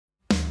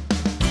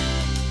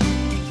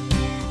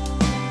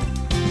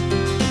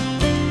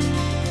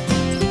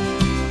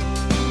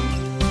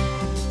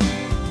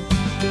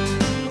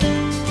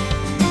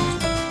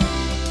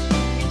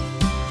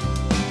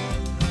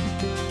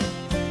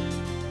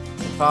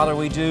Father,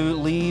 we do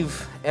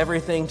leave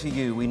everything to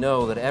you. We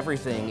know that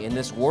everything in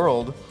this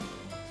world,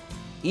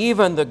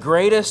 even the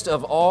greatest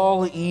of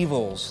all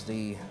evils,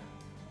 the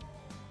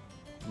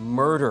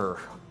murder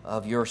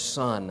of your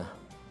Son,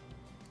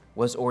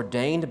 was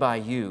ordained by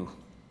you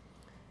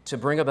to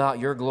bring about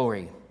your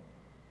glory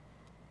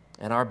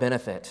and our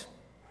benefit.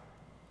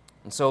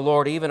 And so,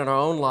 Lord, even in our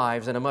own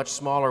lives, in a much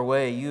smaller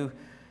way, you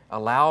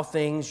allow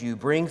things, you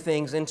bring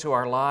things into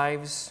our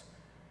lives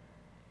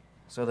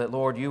so that,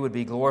 Lord, you would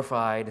be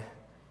glorified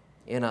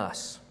in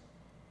us.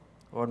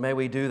 Lord, may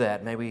we do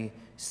that. May we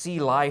see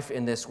life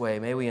in this way.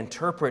 May we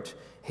interpret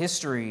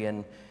history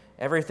and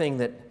everything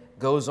that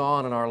goes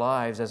on in our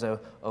lives as a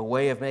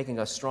way of making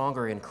us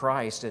stronger in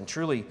Christ and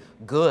truly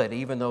good,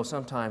 even though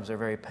sometimes they're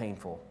very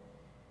painful.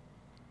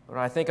 Lord,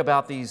 I think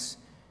about these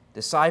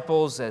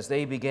disciples as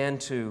they began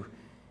to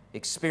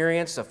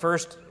experience a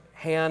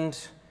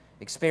first-hand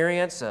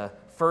experience, a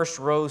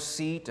first-row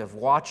seat of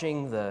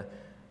watching the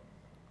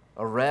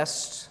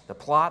arrest, the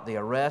plot, the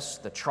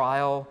arrest, the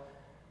trial,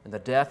 and the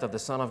death of the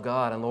Son of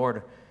God. And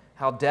Lord,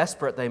 how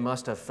desperate they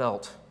must have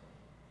felt,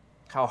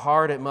 how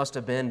hard it must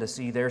have been to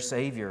see their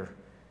Savior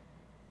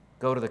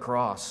go to the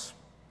cross.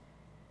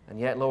 And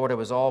yet, Lord, it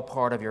was all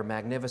part of your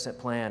magnificent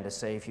plan to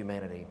save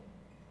humanity.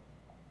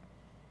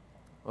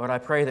 Lord, I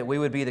pray that we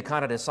would be the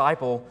kind of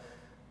disciple,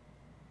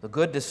 the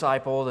good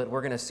disciple that we're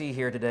going to see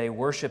here today,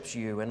 worships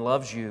you and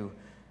loves you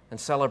and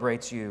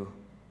celebrates you,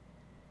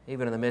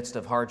 even in the midst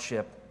of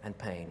hardship and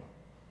pain.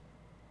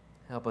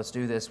 Help us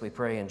do this, we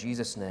pray in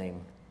Jesus' name.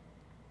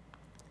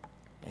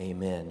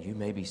 Amen. You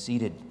may be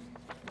seated.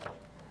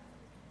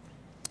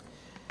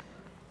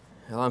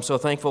 Well, I'm so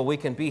thankful we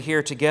can be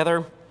here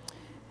together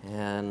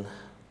and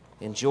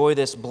enjoy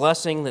this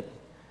blessing, that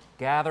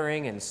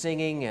gathering and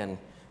singing and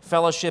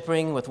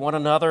fellowshipping with one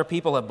another.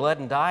 People have bled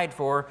and died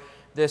for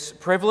this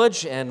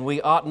privilege, and we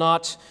ought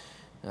not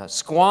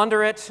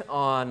squander it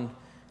on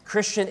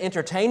Christian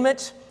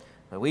entertainment,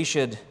 but we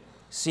should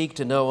seek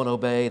to know and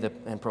obey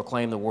and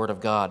proclaim the Word of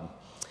God.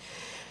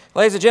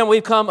 Ladies and gentlemen,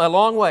 we've come a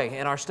long way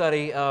in our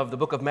study of the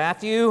book of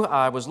Matthew.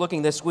 I was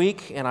looking this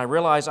week, and I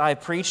realized I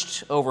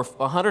preached over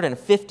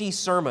 150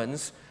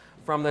 sermons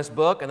from this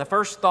book, and the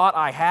first thought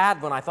I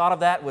had when I thought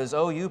of that was,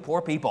 oh, you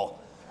poor people.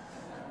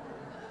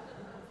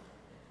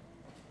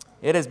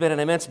 It has been an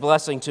immense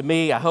blessing to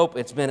me. I hope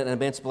it's been an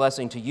immense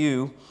blessing to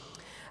you.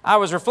 I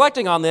was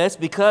reflecting on this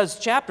because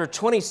chapter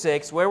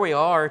 26, where we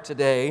are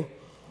today,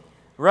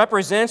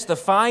 represents the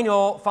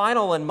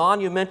final and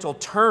monumental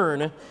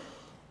turn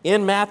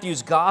in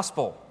Matthew's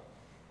gospel.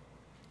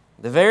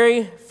 The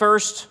very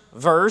first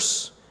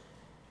verse,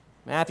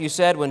 Matthew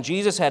said, when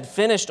Jesus had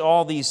finished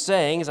all these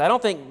sayings, I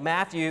don't think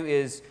Matthew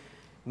is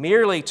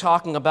merely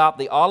talking about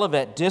the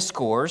Olivet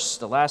Discourse,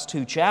 the last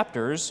two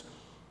chapters.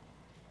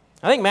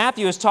 I think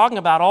Matthew is talking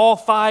about all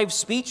 5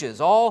 speeches,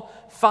 all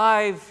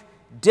 5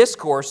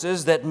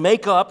 discourses that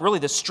make up really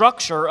the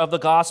structure of the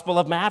Gospel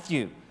of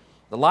Matthew,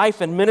 the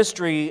life and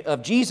ministry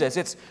of Jesus.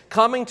 It's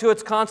coming to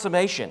its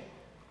consummation.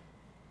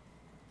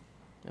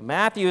 And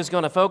Matthew is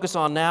going to focus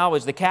on now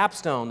is the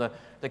capstone,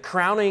 the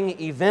crowning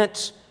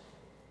event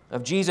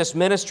of Jesus'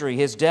 ministry,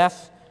 his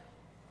death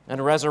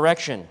and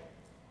resurrection.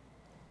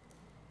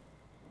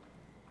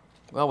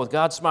 Well, with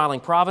God's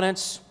smiling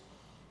providence,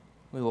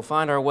 we will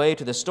find our way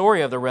to the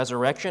story of the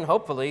resurrection,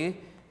 hopefully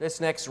this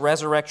next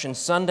Resurrection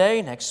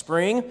Sunday, next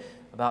spring,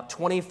 about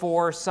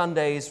 24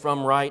 Sundays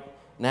from right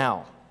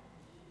now.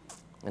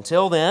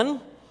 Until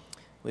then,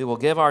 we will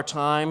give our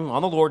time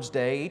on the Lord's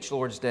Day, each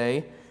Lord's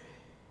Day,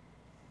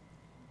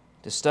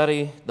 to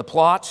study the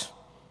plot,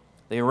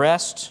 the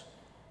arrest,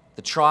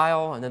 the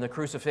trial, and then the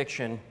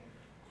crucifixion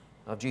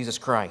of Jesus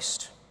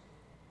Christ.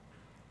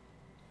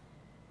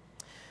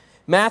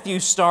 Matthew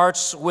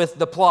starts with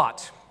the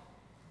plot.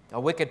 A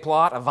wicked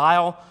plot, a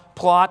vile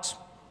plot.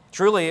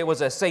 Truly, it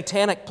was a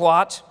satanic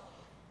plot,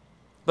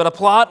 but a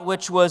plot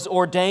which was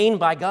ordained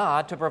by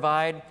God to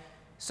provide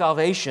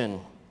salvation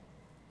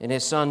in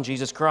His Son,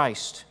 Jesus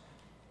Christ.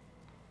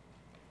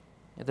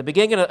 At the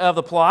beginning of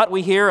the plot,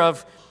 we hear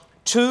of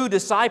 2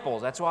 disciples.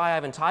 That's why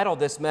I've entitled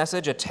this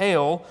message, A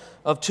Tale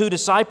of 2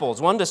 Disciples.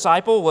 One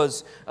disciple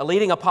was a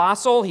leading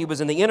apostle. He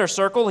was in the inner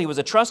circle. He was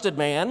a trusted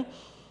man.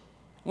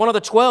 One of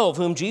the 12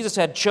 whom Jesus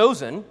had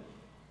chosen.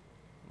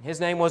 His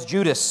name was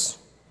Judas.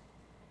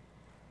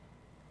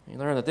 You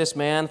learn that this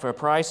man, for a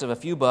price of a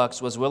few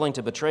bucks, was willing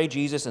to betray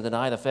Jesus and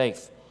deny the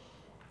faith.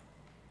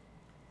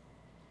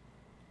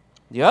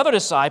 The other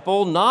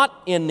disciple,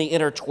 not in the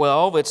inner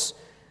 12, it's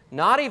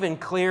not even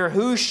clear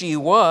who she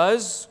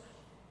was.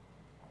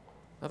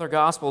 Other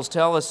Gospels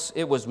tell us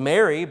it was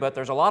Mary, but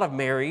there's a lot of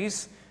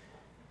Marys.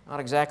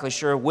 Not exactly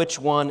sure which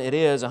one it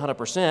is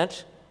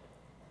 100%.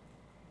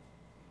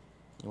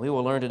 We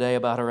will learn today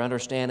about her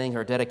understanding,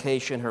 her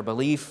dedication, her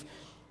belief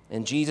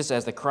in Jesus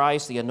as the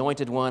Christ, the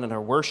Anointed One, and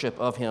her worship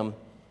of Him.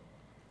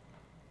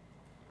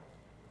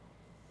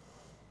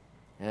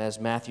 As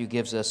Matthew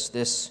gives us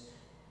this,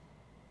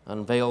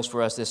 unveils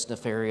for us this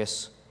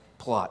nefarious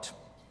plot.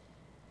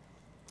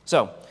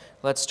 So,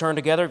 let's turn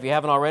together, if you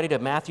haven't already, to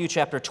Matthew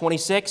chapter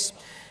 26.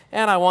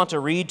 And I want to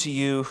read to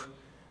you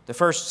The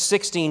first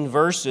 16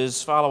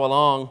 verses follow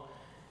along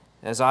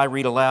as I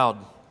read aloud.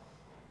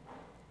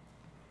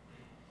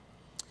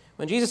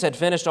 When Jesus had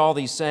finished all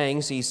these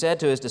sayings, he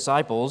said to his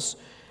disciples,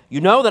 "You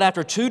know that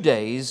after 2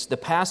 days the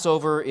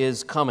Passover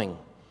is coming,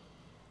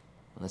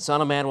 and the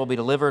Son of Man will be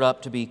delivered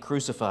up to be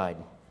crucified."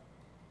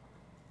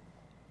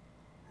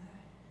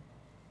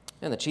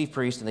 And the chief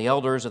priests and the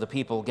elders of the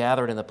people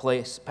gathered in the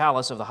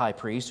palace of the high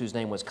priest, whose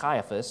name was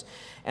Caiaphas,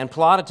 and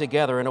plotted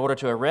together in order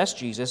to arrest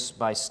Jesus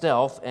by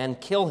stealth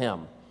and kill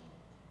him.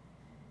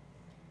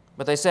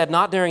 But they said,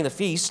 "Not during the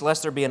feast,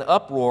 lest there be an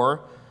uproar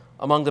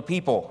among the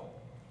people."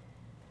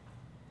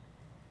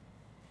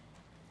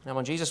 Now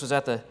when Jesus was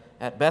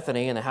at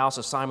Bethany in the house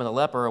of Simon the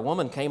leper, a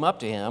woman came up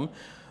to him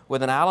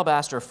with an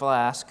alabaster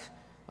flask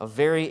of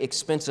very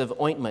expensive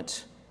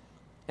ointment,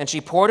 and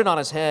she poured it on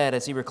his head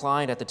as he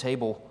reclined at the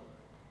table.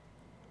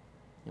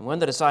 And when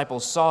the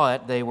disciples saw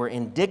it, they were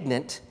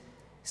indignant,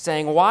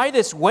 saying, "Why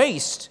this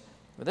waste?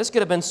 For this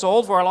could have been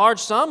sold for a large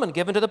sum and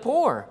given to the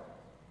poor."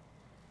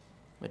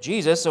 But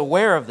Jesus,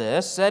 aware of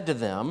this, said to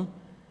them,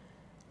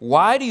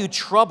 "Why do you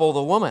trouble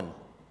the woman?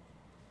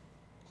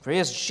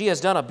 For she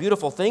has done a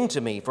beautiful thing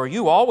to me. For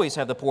you always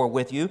have the poor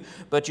with you,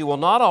 but you will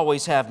not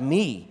always have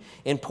me.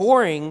 In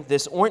pouring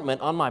this ointment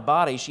on my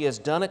body, she has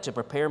done it to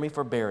prepare me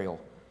for burial.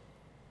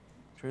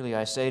 Truly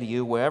I say to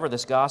you, wherever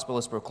this gospel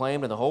is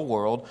proclaimed in the whole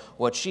world,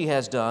 what she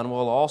has done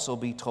will also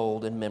be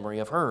told in memory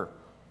of her."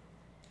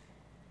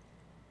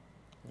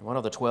 And one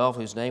of the 12,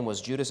 whose name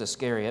was Judas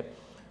Iscariot,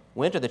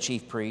 went to the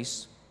chief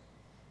priests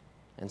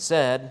and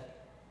said,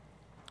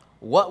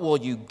 "What will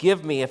you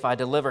give me if I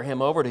deliver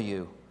him over to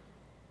you?"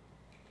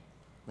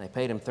 And they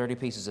paid him 30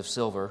 pieces of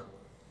silver.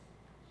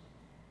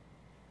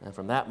 And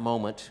from that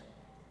moment,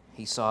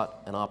 he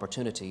sought an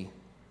opportunity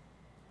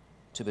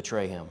to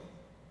betray him.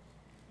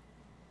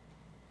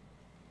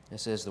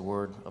 This is the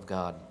word of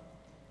God.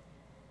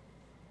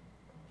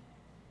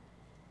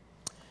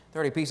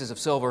 30 pieces of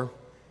silver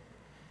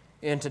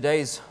in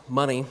today's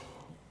money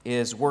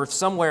is worth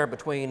somewhere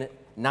between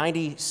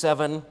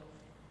 $97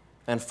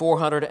 and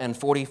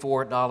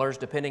 $444,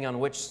 depending on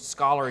which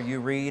scholar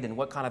you read and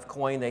what kind of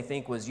coin they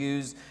think was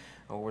used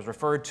or was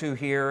referred to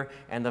here,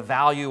 and the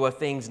value of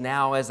things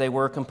now as they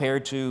were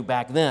compared to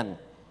back then.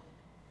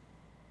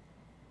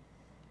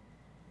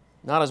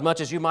 Not as much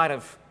as you might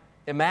have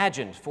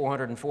imagined,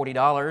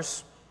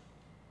 $440.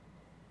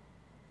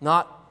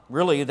 Not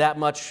really that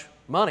much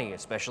money,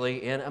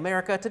 especially in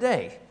America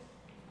today.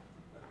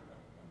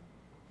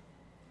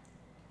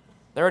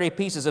 30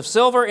 pieces of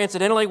silver,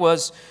 incidentally,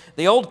 was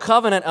the old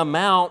covenant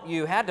amount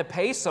you had to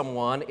pay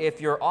someone if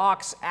your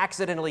ox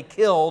accidentally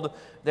killed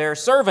their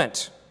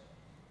servant.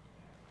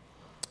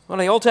 One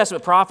of the Old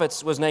Testament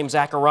prophets was named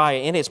Zechariah.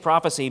 In his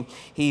prophecy,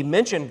 he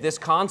mentioned this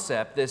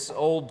concept, this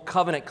old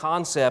covenant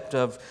concept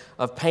of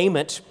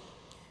payment,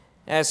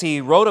 as he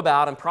wrote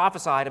about and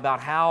prophesied about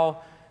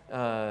how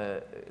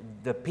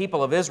the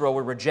people of Israel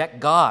would reject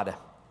God.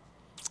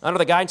 Under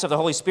the guidance of the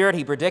Holy Spirit,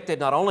 he predicted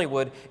not only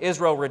would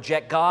Israel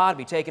reject God,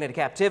 be taken into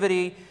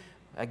captivity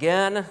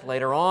again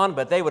later on,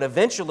 but they would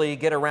eventually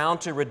get around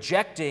to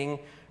rejecting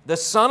the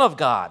Son of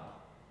God.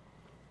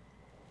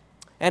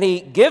 And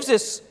he gives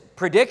this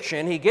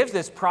prediction, he gives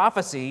this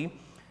prophecy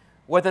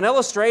with an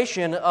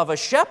illustration of a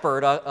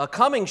shepherd, a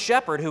coming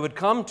shepherd who would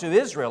come to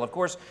Israel. Of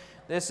course,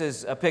 this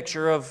is a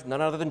picture of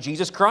none other than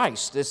Jesus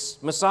Christ, this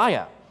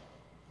Messiah.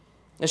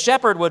 The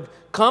shepherd would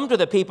come to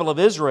the people of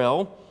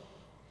Israel,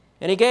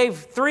 and he gave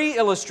 3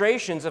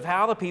 illustrations of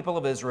how the people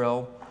of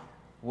Israel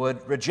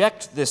would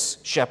reject this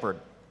shepherd.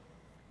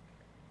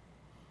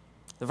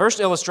 The first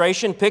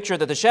illustration pictured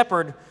that the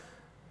shepherd,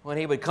 when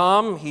he would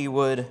come, he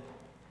would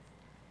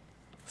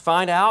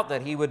find out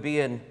that he would be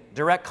in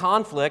direct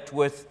conflict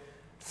with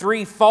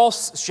 3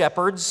 false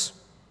shepherds,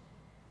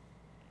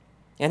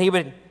 and he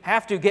would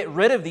have to get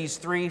rid of these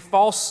 3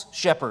 false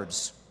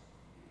shepherds.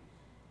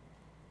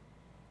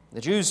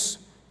 The Jews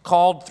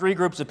called 3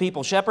 groups of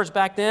people shepherds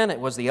back then. It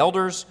was the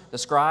elders, the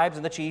scribes,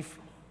 and the chief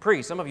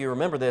priests. Some of you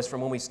remember this from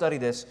when we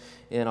studied this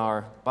in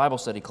our Bible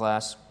study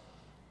class.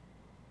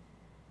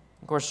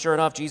 Of course, sure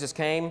enough, Jesus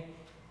came.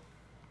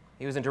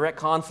 He was in direct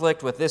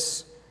conflict with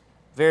this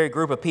very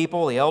group of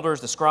people, the elders,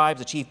 the scribes,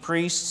 the chief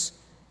priests,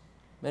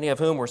 many of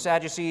whom were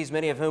Sadducees,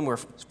 many of whom were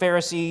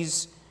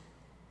Pharisees.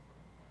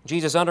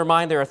 Jesus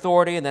undermined their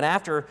authority, and then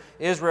after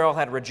Israel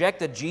had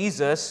rejected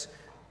Jesus,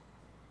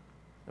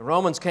 the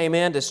Romans came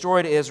in,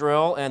 destroyed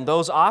Israel, and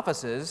those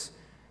offices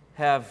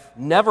have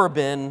never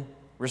been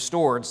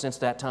restored since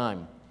that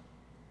time.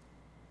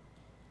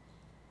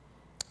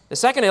 The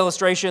second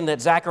illustration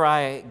that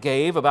Zechariah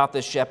gave about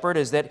this shepherd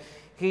is that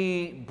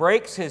he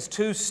breaks his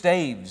 2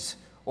 staves,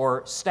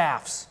 or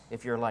staffs,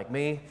 if you're like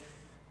me.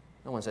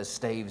 No one says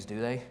staves, do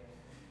they?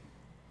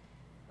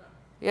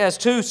 He has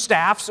 2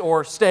 staffs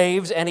or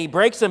staves, and he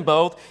breaks them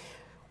both.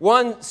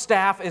 One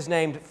staff is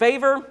named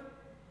favor.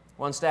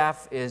 One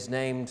staff is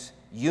named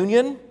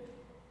union.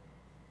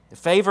 The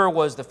favor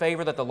was the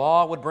favor that the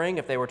law would bring.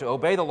 If they were to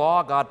obey the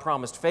law, God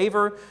promised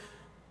favor.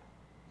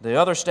 The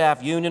other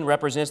staff, union,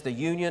 represents the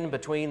union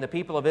between the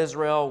people of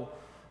Israel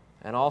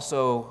and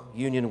also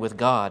union with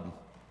God.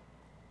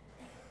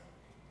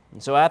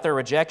 And so at their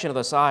rejection of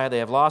the Messiah, they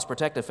have lost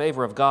protective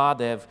favor of God.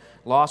 They have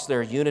lost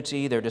their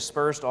unity. They're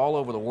dispersed all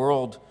over the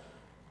world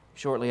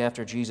shortly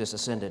after Jesus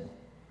ascended.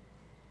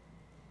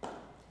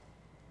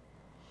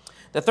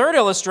 The third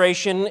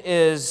illustration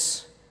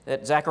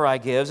that Zechariah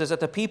gives is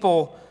that the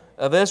people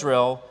of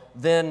Israel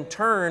then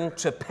turn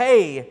to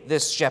pay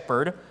this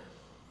shepherd.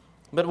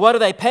 But what do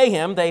they pay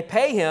him? They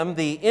pay him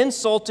the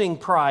insulting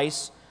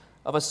price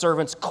of a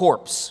servant's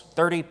corpse,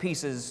 30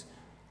 pieces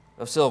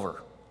of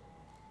silver.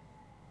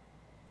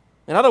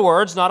 In other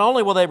words, not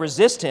only will they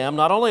resist him,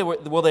 not only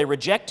will they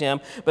reject him,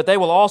 but they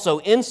will also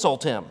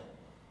insult him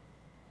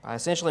by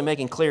essentially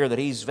making clear that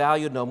he's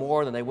valued no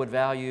more than they would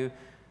value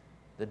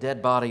the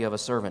dead body of a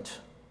servant.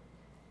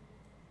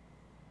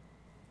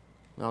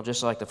 Well,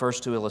 just like the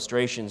first two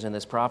illustrations in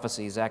this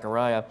prophecy,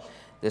 Zechariah,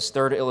 this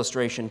third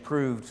illustration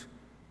proved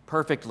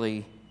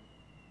perfectly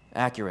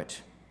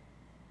accurate.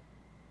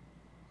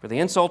 For the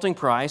insulting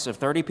price of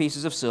 30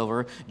 pieces of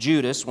silver,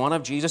 Judas, one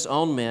of Jesus'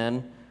 own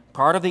men,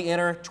 part of the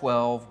inner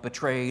 12,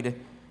 betrayed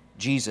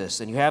Jesus.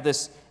 And you have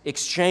this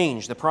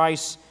exchange. The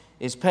price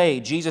is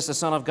paid. Jesus, the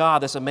Son of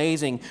God, this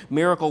amazing,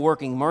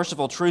 miracle-working,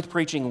 merciful,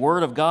 truth-preaching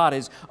Word of God,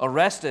 is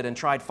arrested and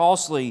tried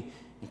falsely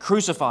and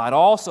crucified.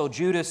 Also,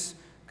 Judas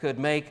could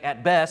make,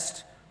 at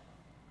best,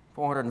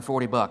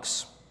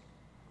 $440.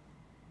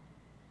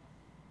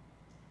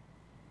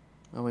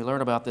 Well, we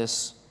learn about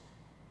this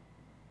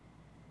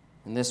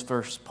in this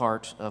first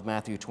part of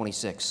Matthew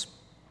 26.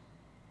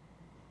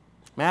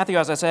 Matthew,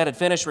 as I said, had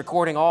finished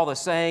recording all the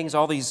sayings,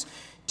 all these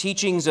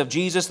teachings of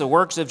Jesus, the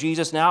works of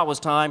Jesus. Now it was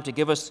time to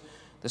give us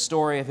the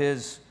story of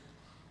his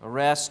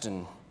arrest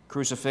and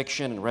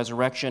crucifixion and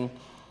resurrection.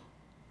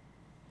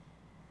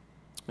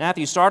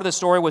 Matthew started the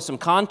story with some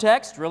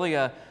context, really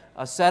a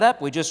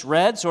setup. We just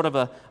read, sort of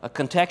a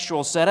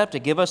contextual setup to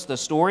give us the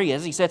story.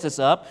 As he sets us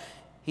up,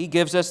 he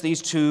gives us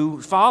these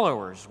two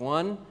followers.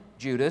 One,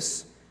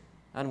 Judas,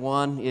 and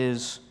one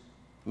is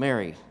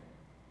Mary.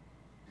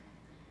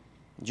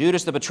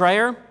 Judas the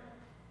betrayer,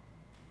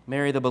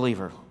 Mary the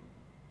believer.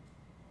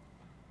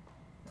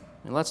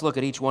 And let's look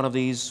at each one of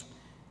these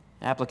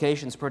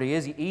applications pretty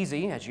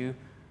easy as you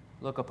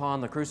look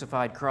upon the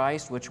crucified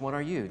Christ. Which one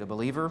are you, the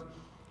believer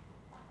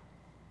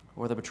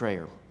or the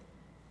betrayer?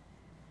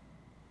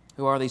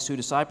 Who are these two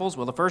disciples?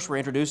 Well, the first we're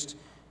introduced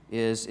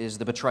is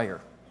the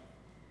betrayer,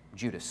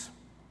 Judas.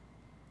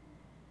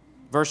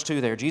 Verse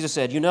 2 there, Jesus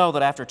said, "You know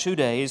that after 2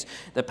 days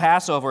the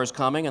Passover is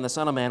coming and the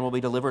Son of Man will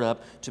be delivered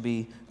up to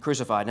be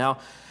crucified." Now,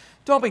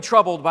 don't be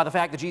troubled by the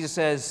fact that Jesus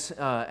says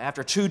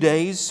after 2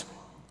 days.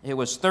 It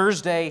was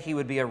Thursday he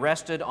would be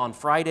arrested on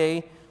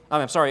Friday.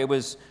 It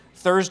was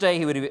Thursday.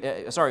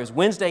 It was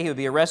Wednesday he would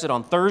be arrested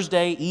on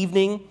Thursday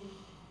evening.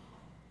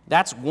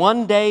 That's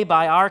 1 day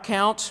by our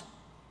count.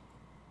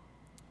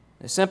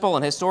 A simple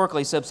and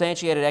historically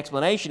substantiated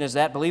explanation is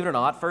that, believe it or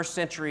not, first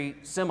century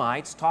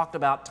Semites talked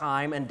about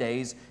time and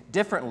days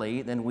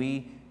differently than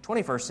we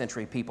 21st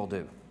century people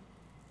do.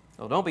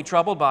 So don't be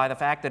troubled by the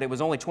fact that it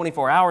was only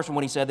 24 hours from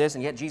when he said this,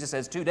 and yet Jesus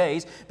says 2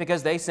 days,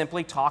 because they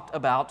simply talked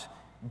about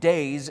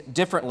days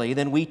differently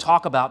than we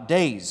talk about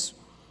days.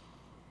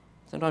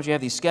 Sometimes you have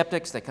these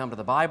skeptics that come to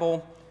the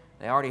Bible.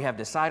 They already have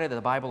decided that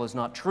the Bible is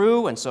not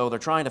true, and so they're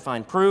trying to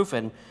find proof,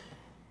 and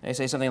they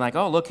say something like,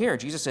 "Oh, look here,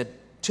 Jesus said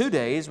 2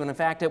 days, when in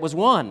fact it was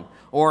 1.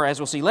 Or as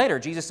we'll see later,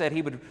 Jesus said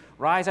he would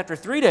rise after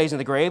 3 days in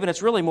the grave, and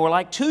it's really more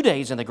like 2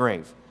 days in the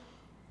grave.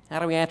 How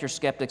do we answer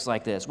skeptics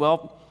like this?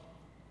 Well,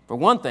 for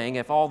one thing,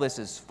 if all this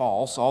is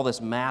false, all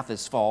this math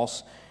is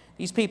false,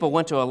 these people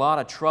went to a lot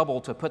of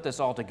trouble to put this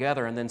all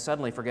together and then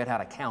suddenly forget how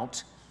to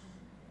count.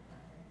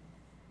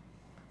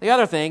 The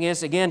other thing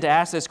is, again, to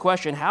ask this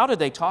question, how did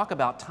they talk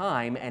about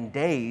time and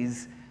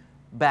days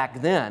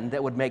back then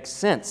that would make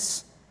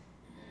sense?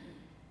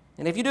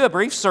 And if you do a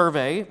brief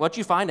survey, what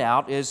you find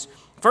out is,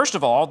 first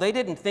of all, they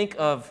didn't think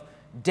of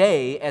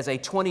day as a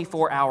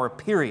 24-hour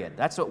period.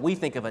 That's what we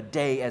think of a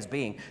day as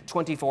being,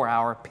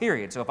 24-hour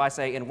period. So if I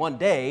say in 1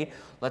 day,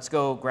 let's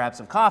go grab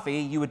some coffee,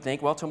 you would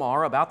think, well,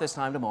 tomorrow, about this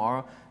time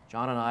tomorrow,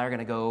 John and I are going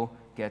to go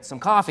get some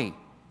coffee.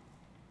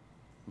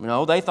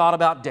 No, they thought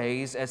about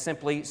days as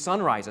simply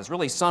sunrises,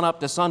 really sun up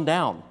to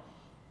sundown.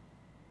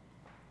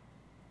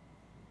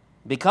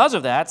 Because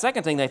of that,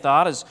 second thing they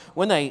thought is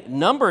when they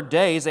numbered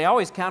days, they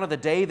always counted the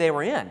day they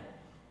were in.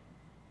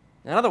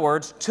 In other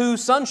words, 2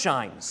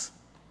 sunshines,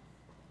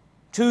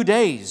 2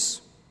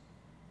 days.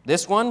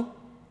 This one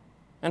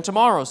and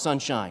tomorrow's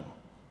sunshine.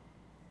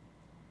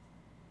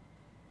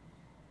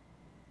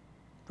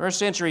 First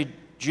century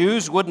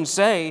Jews wouldn't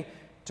say,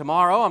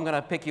 tomorrow I'm going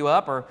to pick you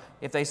up, or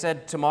if they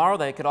said tomorrow,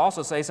 they could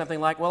also say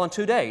something like, well, in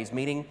 2 days,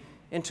 meaning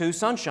in 2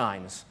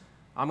 sunshines.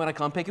 I'm going to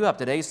come pick you up.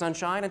 Today's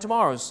sunshine and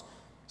tomorrow's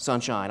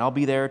sunshine. I'll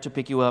be there to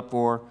pick you up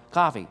for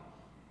coffee.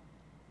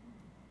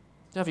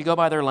 So if you go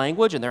by their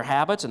language and their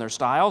habits and their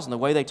styles and the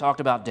way they talked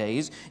about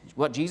days,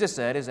 what Jesus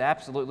said is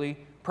absolutely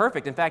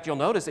perfect. In fact, you'll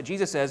notice that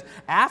Jesus says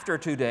after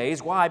 2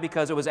 days. Why?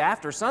 Because it was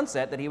after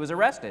sunset that he was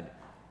arrested.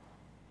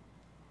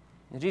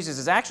 And Jesus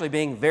is actually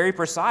being very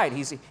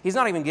precise. He's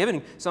not even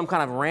giving some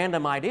kind of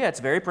random idea. It's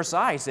very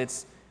precise.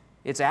 It's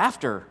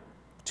after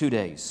 2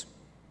 days.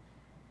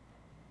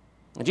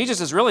 And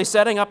Jesus is really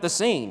setting up the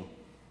scene.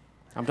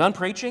 I'm done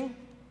preaching.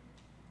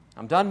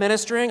 I'm done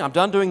ministering. I'm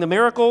done doing the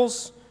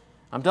miracles.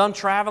 I'm done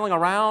traveling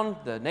around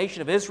the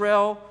nation of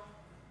Israel,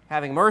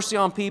 having mercy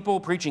on people,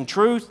 preaching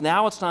truth.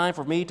 Now it's time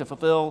for me to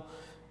fulfill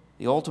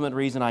the ultimate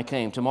reason I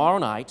came. Tomorrow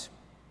night,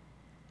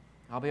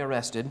 I'll be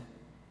arrested,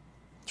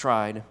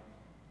 tried,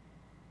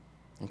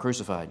 and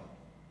crucified.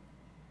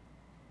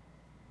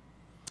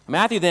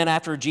 Matthew then,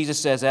 after Jesus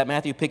says that,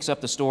 Matthew picks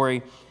up the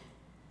story.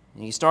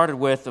 And he started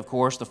with, of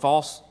course, the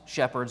false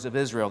shepherds of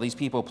Israel, these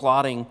people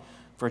plotting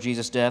for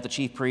Jesus' death, the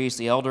chief priests,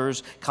 the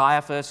elders,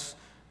 Caiaphas,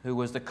 who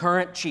was the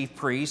current chief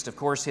priest. Of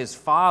course, his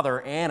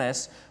father,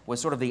 Annas,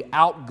 was sort of the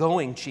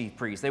outgoing chief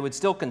priest. They would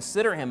still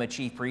consider him a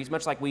chief priest,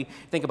 much like we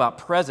think about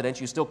presidents.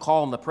 You still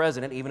call him the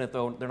president, even if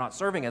they're not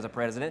serving as a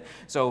president.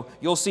 So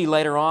you'll see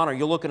later on, or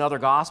you'll look in other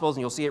Gospels,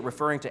 and you'll see it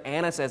referring to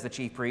Annas as the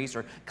chief priest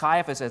or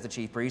Caiaphas as the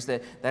chief priest.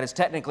 That is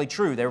technically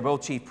true. They were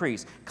both chief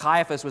priests.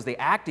 Caiaphas was the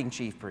acting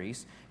chief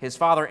priest. His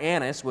father,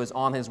 Annas, was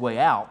on his way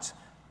out.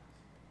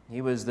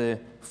 He was the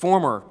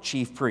former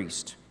chief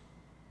priest.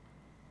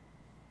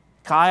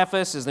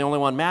 Caiaphas is the only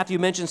one Matthew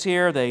mentions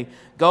here. They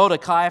go to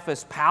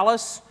Caiaphas'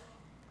 palace.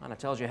 Kind of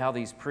tells you how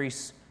these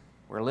priests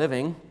were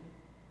living.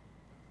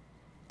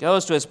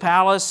 Goes to his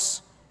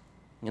palace,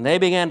 and they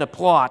began to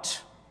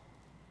plot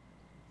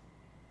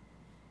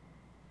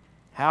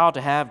how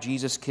to have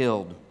Jesus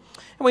killed.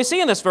 And we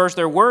see in this verse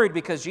they're worried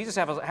because Jesus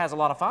has a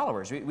lot of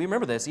followers. We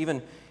remember this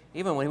even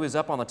when he was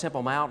up on the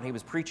Temple Mount, and he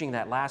was preaching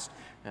that last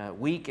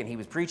week, and he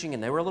was preaching,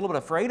 and they were a little bit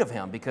afraid of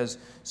him because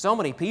so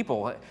many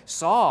people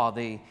saw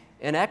the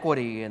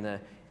inequity and the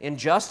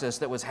injustice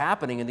that was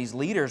happening, and these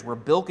leaders were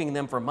bilking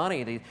them for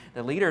money.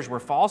 The leaders were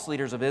false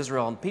leaders of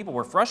Israel, and people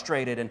were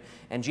frustrated,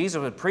 and Jesus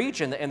would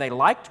preach, and they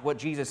liked what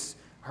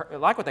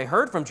they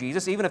heard from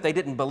Jesus, even if they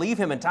didn't believe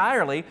him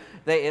entirely.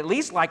 They at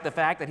least liked the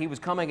fact that he was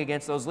coming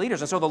against those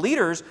leaders. And so the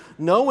leaders,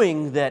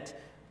 knowing that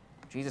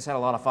Jesus had a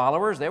lot of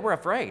followers, they were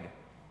afraid.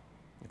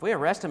 If we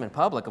arrest him in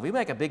public, if we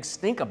make a big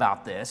stink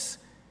about this,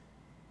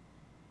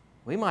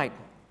 we might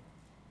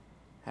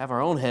have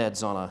our own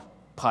heads on a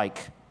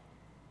pike.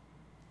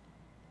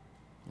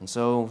 And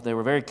so they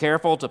were very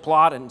careful to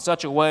plot in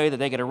such a way that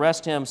they could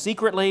arrest him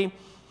secretly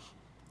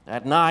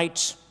at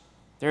night,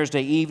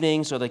 Thursday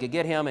evening, so they could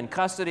get him in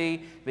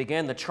custody,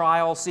 begin the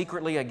trial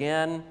secretly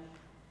again,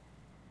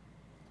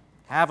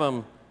 have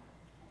him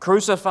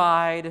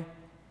crucified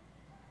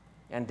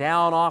and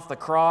down off the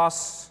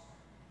cross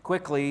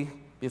quickly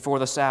before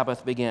the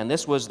Sabbath began.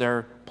 This was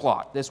their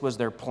plot. This was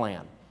their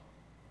plan.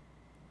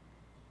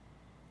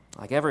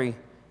 Like every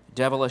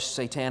devilish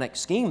satanic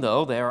scheme,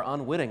 though, they are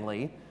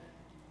unwittingly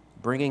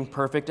bringing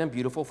perfect and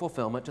beautiful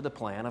fulfillment to the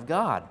plan of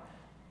God.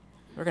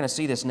 We're going to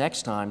see this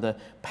next time. The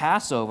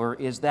Passover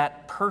is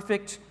that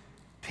perfect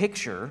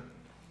picture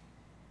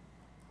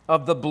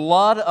of the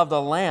blood of the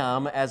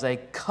Lamb as a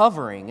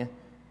covering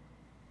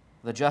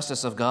the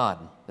justice of God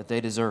that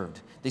they deserved.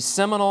 The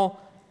seminal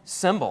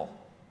symbol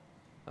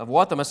of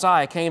what the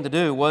Messiah came to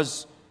do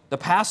was the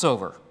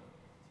Passover.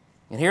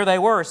 And here they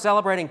were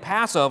celebrating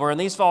Passover, and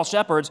these false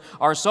shepherds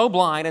are so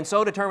blind and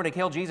so determined to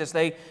kill Jesus,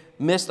 they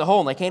miss the whole,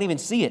 and they can't even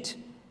see it.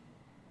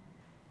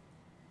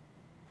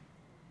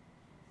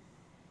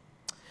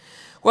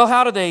 Well,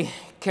 how did they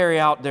carry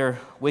out their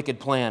wicked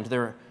plan? To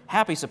their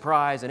happy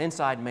surprise, an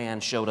inside man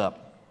showed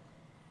up.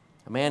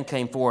 A man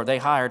came forward. They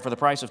hired for the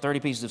price of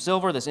 30 pieces of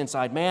silver this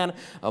inside man,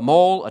 a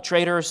mole, a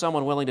traitor,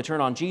 someone willing to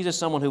turn on Jesus,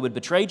 someone who would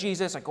betray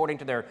Jesus according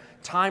to their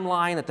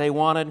timeline that they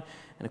wanted.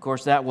 And of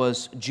course, that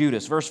was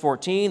Judas. Verse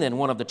 14, then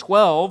one of the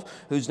 12,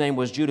 whose name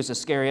was Judas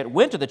Iscariot,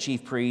 went to the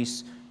chief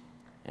priests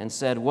and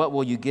said, "What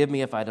will you give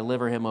me if I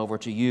deliver him over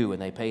to you?"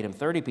 And they paid him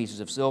 30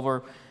 pieces of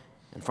silver.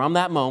 And from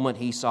that moment,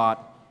 he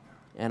sought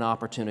an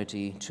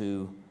opportunity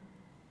to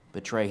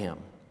betray him.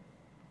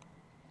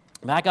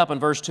 Back up in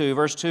verse 2.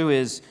 Verse 2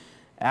 is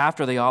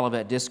after the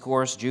Olivet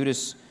Discourse.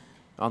 Judas,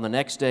 on the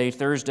next day,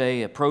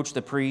 Thursday, approached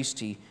the priest.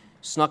 He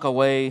snuck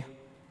away,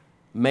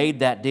 made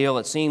that deal.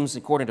 It seems,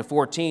 according to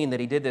 14,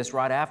 that he did this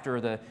right after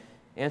the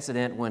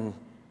incident when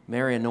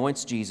Mary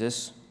anoints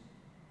Jesus.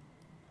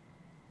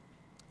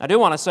 I do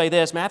want to say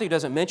this. Matthew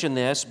doesn't mention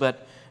this,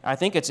 but I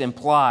think it's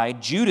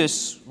implied.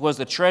 Judas was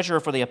the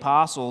treasurer for the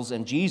apostles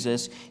and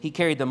Jesus. He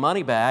carried the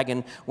money bag,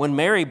 and when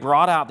Mary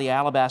brought out the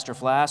alabaster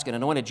flask and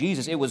anointed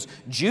Jesus, it was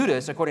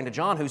Judas, according to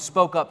John, who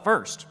spoke up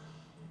first.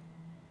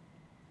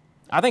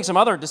 I think some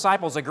other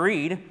disciples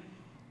agreed.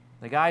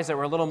 The guys that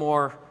were a little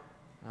more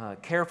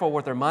careful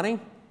with their money, a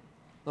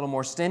little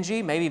more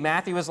stingy. Maybe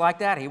Matthew was like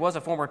that. He was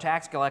a former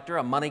tax collector,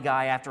 a money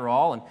guy after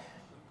all, and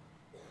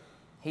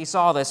he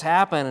saw this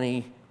happen,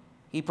 and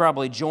he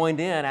probably joined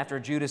in after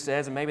Judas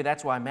says, and maybe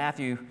that's why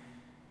Matthew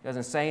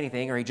doesn't say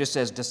anything, or he just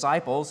says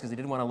disciples, because he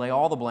didn't want to lay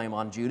all the blame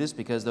on Judas,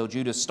 because though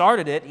Judas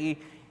started it, he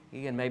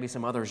and maybe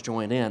some others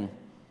joined in.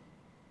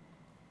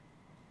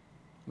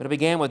 But it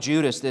began with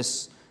Judas,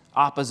 this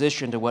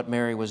opposition to what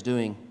Mary was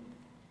doing.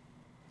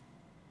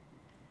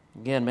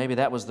 Again, maybe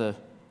that was the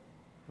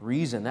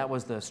reason, that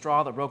was the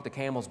straw that broke the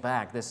camel's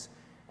back, this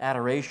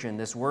adoration,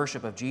 this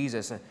worship of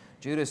Jesus.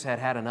 Judas had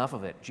had enough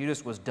of it.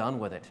 Judas was done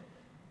with it.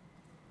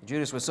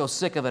 Judas was so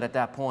sick of it at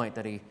that point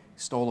that he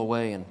stole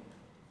away and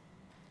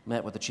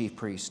met with the chief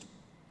priest.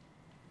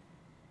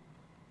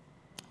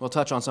 We'll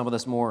touch on some of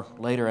this more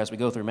later as we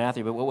go through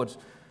Matthew, but what was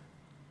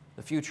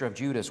the future of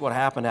Judas? What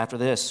happened after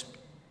this?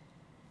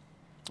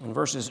 In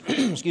verses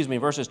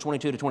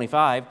 22 to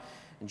 25,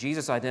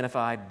 Jesus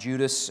identified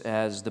Judas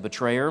as the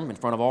betrayer in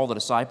front of all the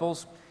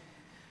disciples.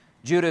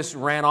 Judas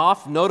ran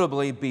off,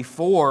 notably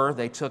before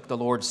they took the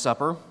Lord's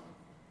Supper.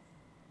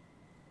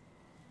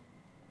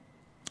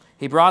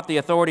 He brought the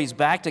authorities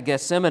back to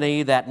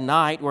Gethsemane that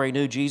night where he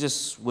knew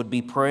Jesus would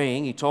be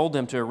praying. He told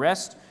them to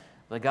arrest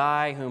the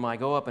guy whom I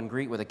go up and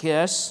greet with a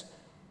kiss.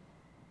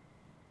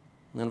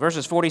 And in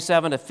verses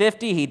 47 to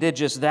 50, he did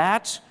just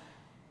that.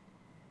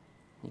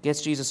 He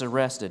gets Jesus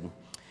arrested.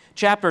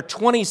 Chapter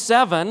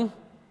 27,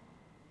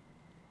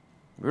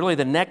 really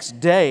the next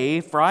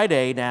day,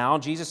 Friday now,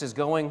 Jesus is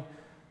going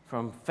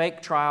from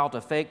fake trial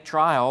to fake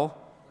trial.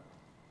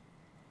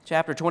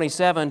 Chapter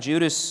 27,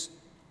 Judas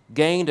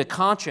gained a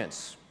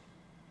conscience.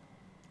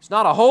 It's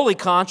not a holy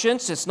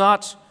conscience. It's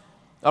not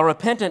a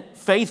repentant,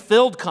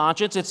 faith-filled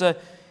conscience. It's a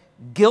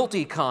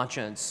guilty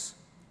conscience.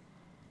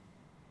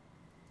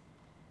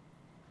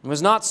 It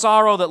was not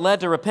sorrow that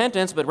led to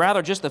repentance, but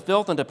rather just the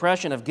filth and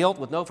depression of guilt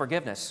with no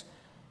forgiveness,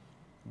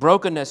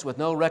 brokenness with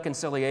no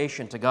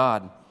reconciliation to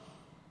God.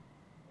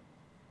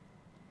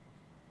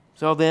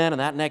 So then, on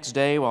that next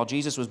day, while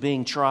Jesus was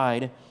being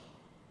tried,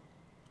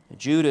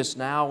 Judas,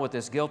 now with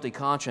this guilty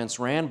conscience,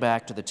 ran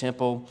back to the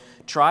temple,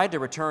 tried to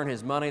return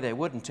his money. They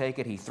wouldn't take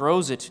it. He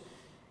throws it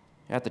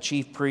at the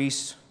chief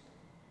priests,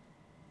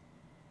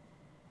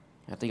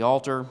 at the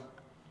altar,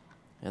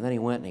 and then he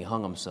went and he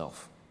hung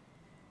himself.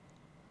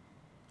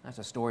 That's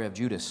the story of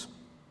Judas.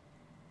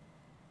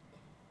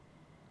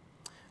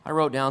 I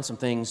wrote down some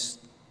things,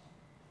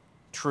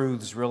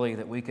 truths really,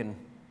 that we can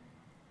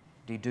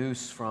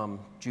deduce from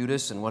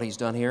Judas and what he's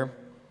done here.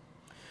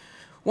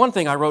 One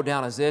thing I wrote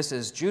down is this,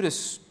 is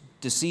Judas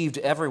deceived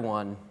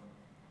everyone,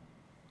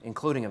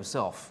 including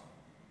himself.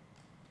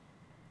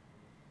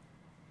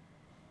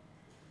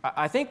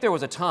 I think there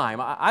was a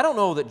time, I don't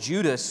know that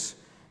Judas,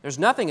 there's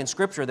nothing in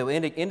Scripture that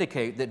would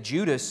indicate that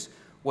Judas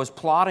was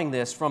plotting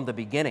this from the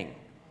beginning.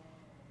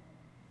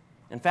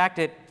 In fact,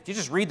 if you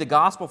just read the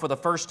Gospel for the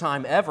first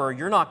time ever,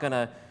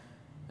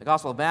 the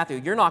Gospel of Matthew,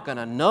 you're not going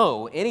to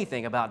know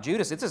anything about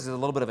Judas. This is a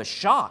little bit of a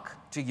shock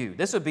to you.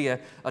 This would be a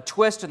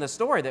twist in the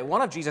story that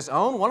one of Jesus'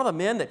 own, one of the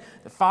men that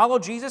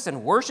followed Jesus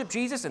and worshiped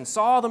Jesus and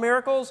saw the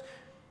miracles,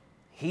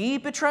 he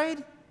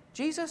betrayed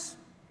Jesus?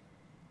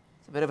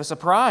 It's a bit of a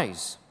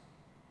surprise.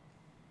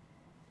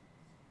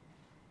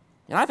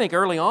 And I think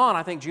early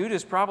on,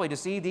 Judas probably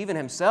deceived even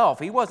himself.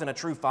 He wasn't a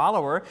true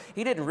follower.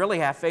 He didn't really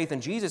have faith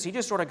in Jesus. He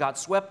just sort of got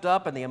swept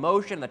up in the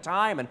emotion, the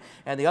time,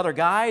 and the other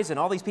guys, and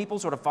all these people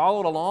sort of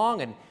followed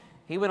along, and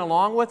he went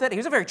along with it. He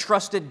was a very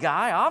trusted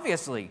guy,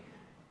 obviously.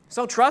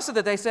 So trusted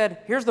that they said,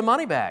 here's the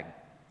money bag.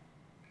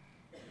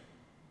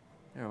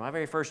 You know, my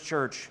very first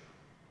church,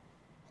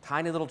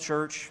 tiny little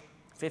church,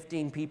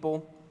 15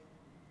 people,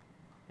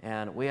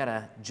 and we had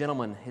a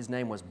gentleman, his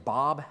name was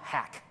Bob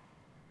Hack.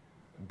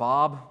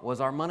 Bob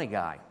was our money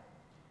guy.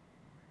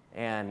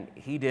 And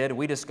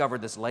we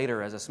discovered this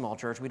later as a small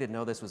church. We didn't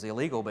know this was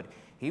illegal, but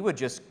he would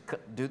just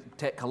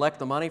collect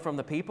the money from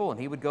the people, and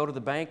he would go to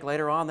the bank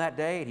later on that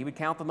day, and he would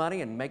count the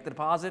money and make the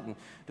deposit and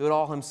do it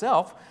all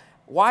himself.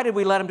 Why did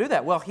we let him do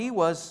that? Well, he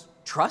was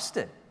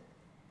trusted.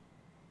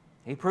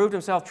 He proved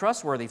himself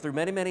trustworthy. Through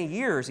many, many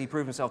years, he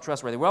proved himself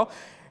trustworthy. Well,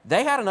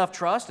 they had enough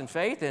trust and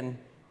faith in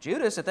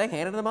Judas that they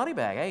handed him the money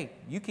bag. Hey,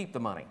 you keep the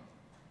money.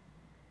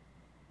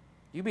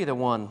 You be the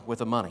one with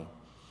the money.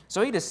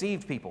 So he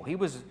deceived people. He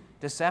was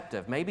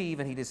deceptive. Maybe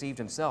even he deceived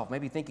himself,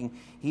 maybe thinking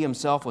he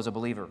himself was a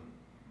believer.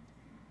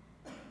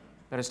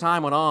 But as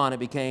time went on, it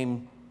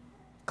became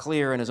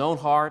clear in his own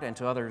heart and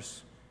to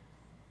others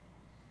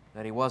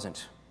that he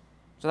wasn't.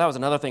 So that was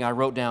another thing I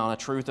wrote down, a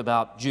truth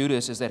about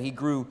Judas, is that he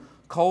grew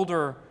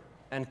colder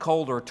and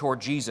colder toward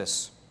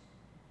Jesus.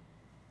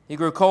 He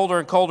grew colder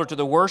and colder to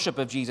the worship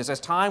of Jesus. As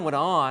time went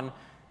on,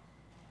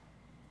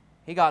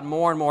 he got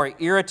more and more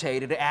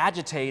irritated,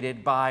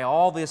 agitated by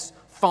all this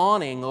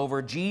fawning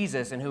over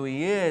Jesus and who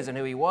he is and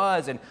who he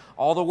was and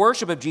all the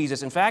worship of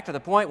Jesus. In fact, to the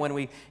point when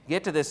we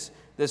get to this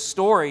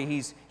story,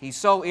 he's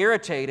so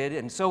irritated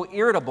and so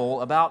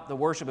irritable about the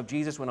worship of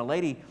Jesus. When a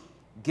lady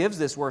gives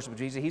this worship of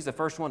Jesus, he's the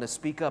first one to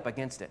speak up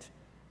against it.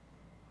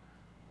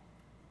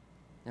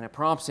 And it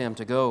prompts him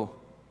to go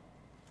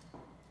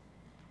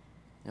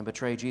and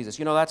betray Jesus.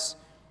 You know, that's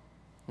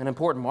an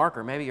important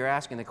marker. Maybe you're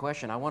asking the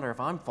question, I wonder if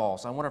I'm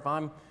false. I wonder if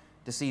I'm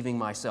deceiving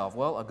myself.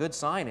 Well, a good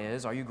sign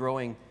is, are you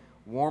growing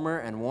warmer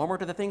and warmer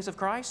to the things of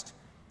Christ,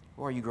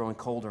 or are you growing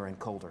colder and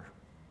colder?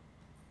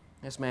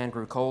 This man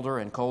grew colder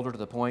and colder to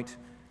the point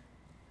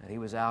that he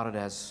was outed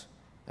as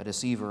a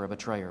deceiver, a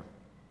betrayer.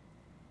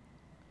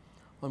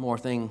 One more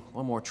thing,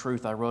 one more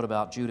truth I wrote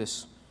about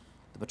Judas,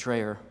 the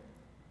betrayer.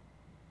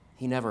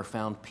 He never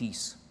found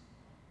peace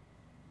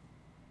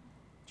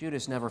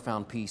Judas never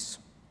found peace.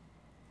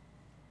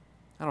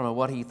 I don't know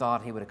what he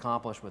thought he would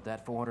accomplish with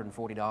that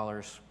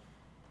 $440.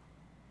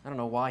 I don't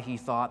know why he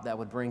thought that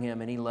would bring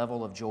him any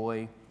level of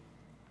joy.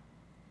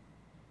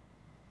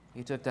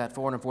 He took that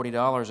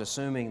 $440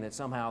 assuming that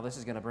somehow this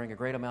is going to bring a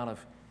great amount of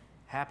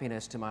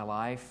happiness to my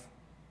life.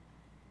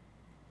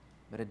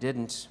 But it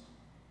didn't.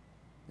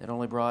 It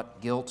only brought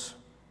guilt,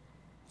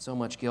 so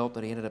much guilt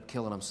that he ended up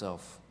killing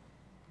himself.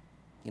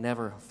 He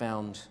never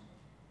found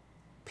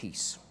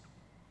peace.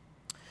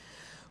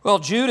 Well,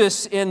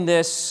 Judas in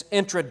this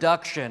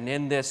introduction,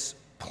 in this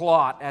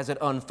plot as it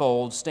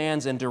unfolds,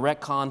 stands in direct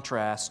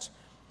contrast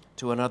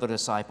to another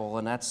disciple,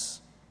 and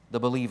that's the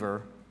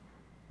believer,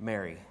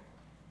 Mary.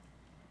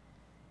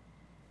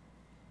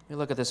 You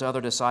look at this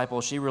other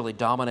disciple, she really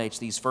dominates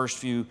these first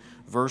few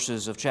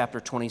verses of chapter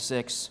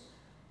 26.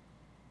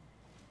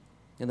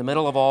 In the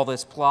middle of all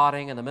this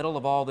plotting, in the middle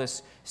of all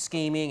this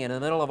scheming, in the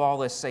middle of all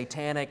this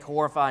satanic,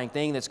 horrifying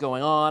thing that's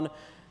going on,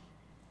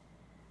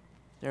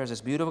 there's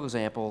this beautiful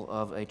example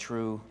of a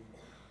true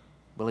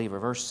believer.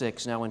 Verse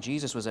 6, now when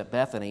Jesus was at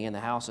Bethany in the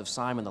house of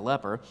Simon the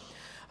leper,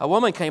 a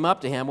woman came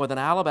up to him with an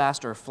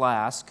alabaster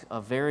flask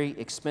of very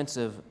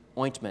expensive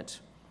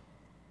ointment.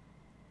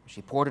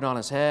 She poured it on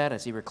his head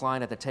as he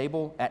reclined at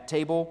table.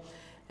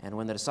 And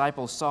when the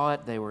disciples saw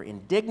it, they were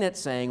indignant,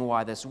 saying,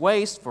 why this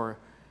waste? For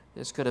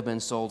this could have been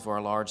sold for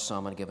a large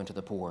sum and given to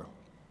the poor.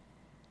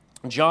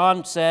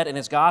 John said in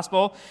his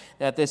gospel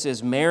that this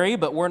is Mary,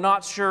 but we're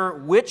not sure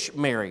which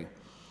Mary.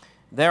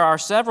 There are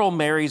several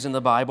Marys in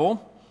the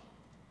Bible,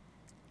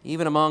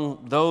 even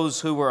among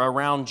those who were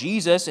around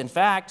Jesus. In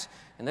fact,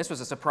 and this was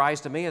a surprise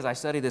to me as I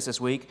studied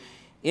this week,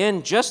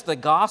 in just the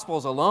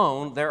Gospels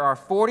alone, there are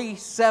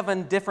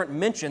 47 different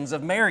mentions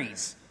of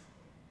Marys.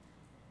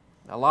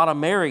 A lot of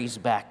Marys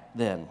back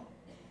then.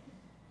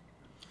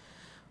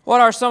 What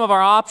are some of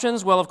our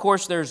options? Well, of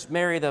course, there's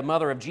Mary, the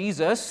mother of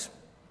Jesus.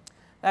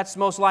 That's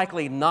most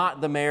likely not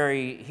the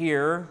Mary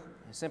here,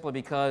 simply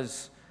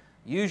because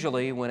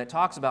usually when it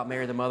talks about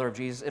Mary, the mother of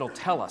Jesus, it'll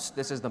tell us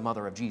this is the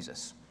mother of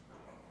Jesus.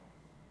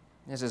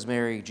 This is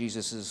Mary,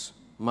 Jesus'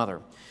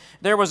 mother.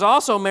 There was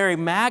also Mary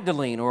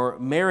Magdalene, or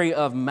Mary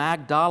of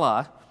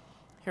Magdala.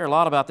 Hear a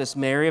lot about this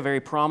Mary, a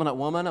very prominent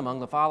woman among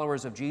the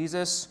followers of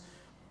Jesus,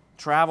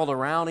 traveled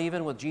around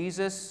even with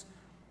Jesus,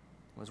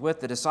 was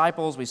with the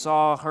disciples. We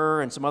saw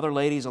her and some other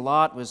ladies a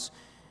lot, was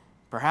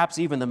perhaps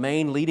even the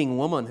main leading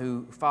woman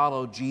who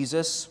followed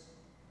Jesus.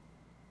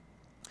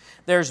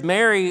 There's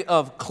Mary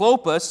of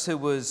Clopas, who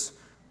was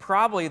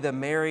probably the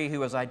Mary who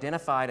was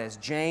identified as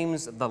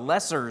James the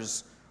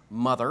Lesser's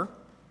mother.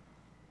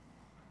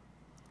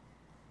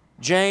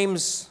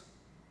 James,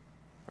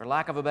 for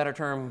lack of a better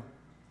term,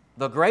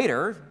 the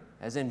Greater,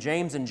 as in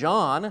James and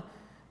John,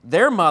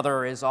 their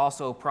mother is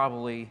also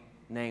probably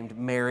named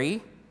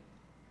Mary.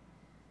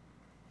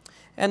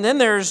 And then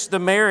there's the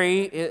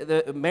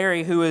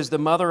Mary who is the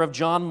mother of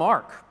John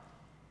Mark.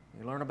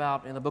 We learn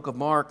about in the book of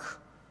Mark,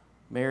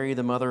 Mary,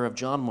 the mother of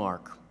John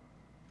Mark.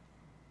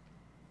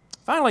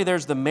 Finally,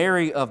 there's the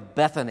Mary of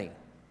Bethany.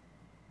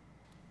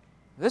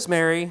 This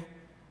Mary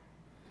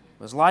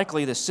was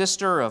likely the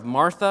sister of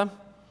Martha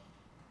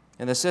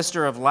and the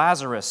sister of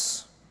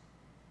Lazarus.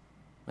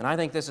 And I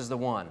think this is the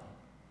one.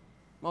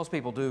 Most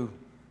people do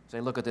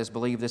say, look at this,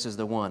 believe this is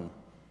the one.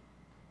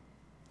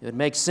 It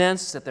makes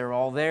sense that they're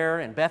all there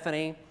in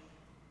Bethany.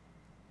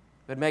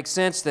 It makes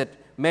sense that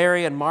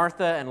Mary and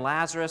Martha and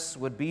Lazarus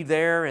would be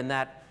there in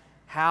that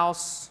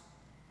house.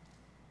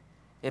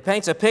 It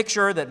paints a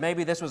picture that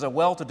maybe this was a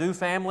well-to-do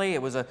family.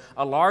 It was a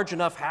large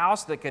enough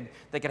house that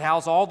could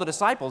house all the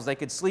disciples. They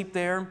could sleep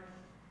there.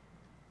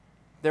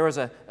 There was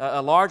a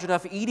large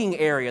enough eating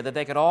area that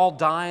they could all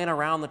dine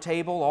around the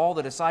table, all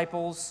the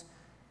disciples,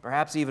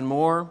 perhaps even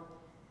more.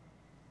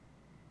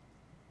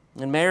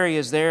 And Mary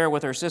is there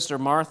with her sister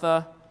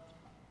Martha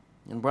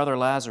and brother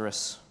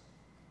Lazarus.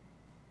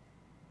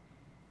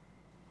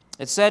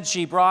 It said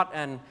she brought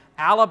an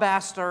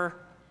alabaster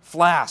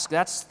flask.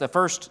 That's the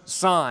first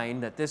sign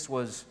that this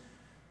was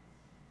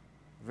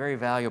very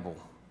valuable.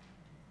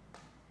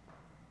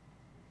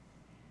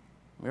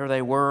 There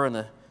they were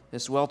in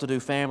this well-to-do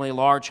family,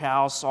 large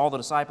house, all the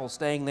disciples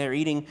staying there,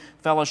 eating,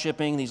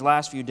 fellowshipping these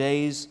last few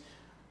days.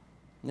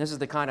 And this is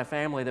the kind of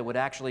family that would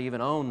actually even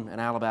own an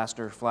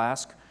alabaster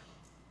flask.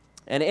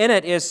 And in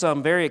it is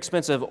some very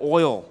expensive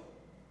oil.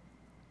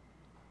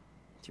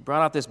 She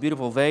brought out this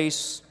beautiful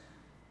vase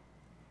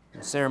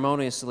and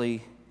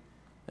ceremoniously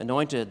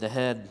anointed the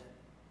head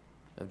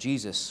of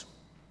Jesus.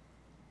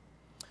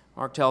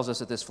 Mark tells us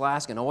that this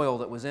flask and oil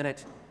that was in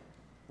it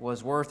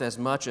was worth as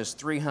much as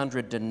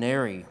 300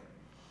 denarii.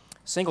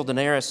 A single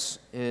denarius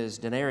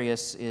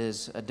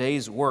is a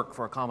day's work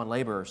for a common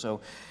laborer. So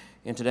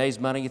in today's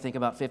money, you think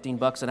about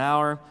 $15 an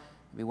hour.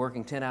 You'd be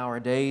working 10-hour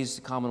days,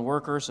 common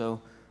worker,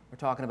 so we're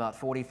talking about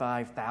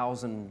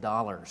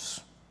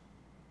 $45,000.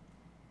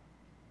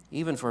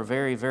 Even for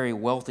very, very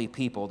wealthy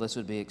people, this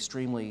would be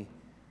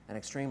an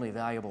extremely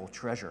valuable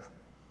treasure.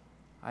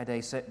 I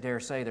dare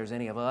say there's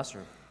any of us,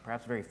 or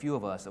perhaps very few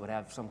of us, that would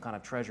have some kind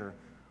of treasure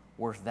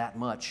worth that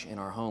much in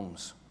our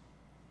homes.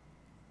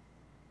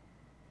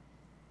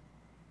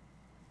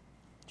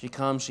 She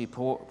comes, she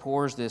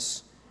pours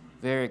this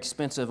very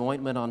expensive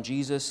ointment on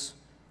Jesus.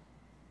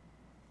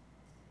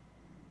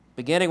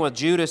 Beginning with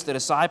Judas, the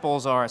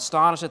disciples are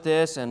astonished at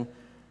this, and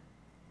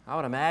I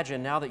would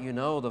imagine now that you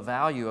know the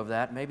value of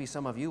that, maybe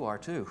some of you are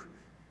too.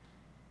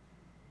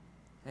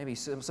 Maybe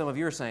some of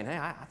you are saying, hey,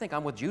 I think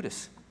I'm with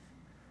Judas.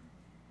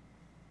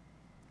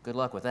 Good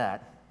luck with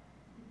that.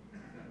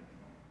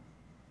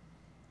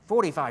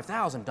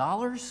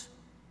 $45,000?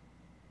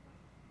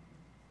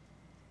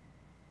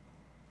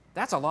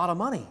 That's a lot of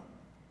money.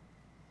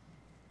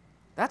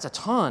 That's a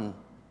ton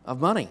of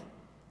money.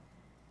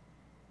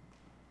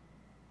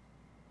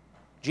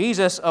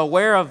 Jesus,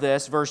 aware of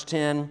this, verse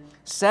 10,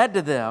 said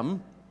to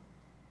them,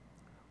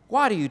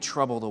 "Why do you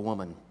trouble the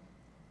woman?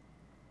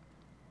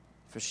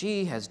 For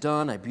she has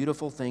done a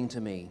beautiful thing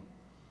to me.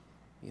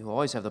 You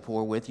always have the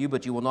poor with you,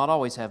 but you will not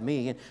always have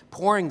me. And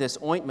pouring this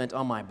ointment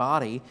on my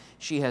body,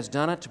 she has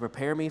done it to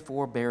prepare me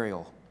for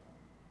burial.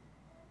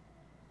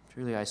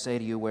 Truly I say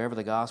to you, wherever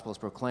the gospel is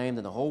proclaimed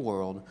in the whole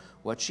world,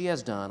 what she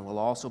has done will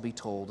also be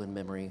told in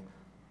memory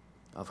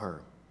of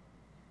her."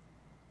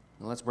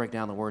 Now let's break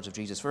down the words of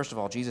Jesus. First of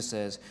all, Jesus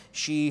says,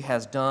 she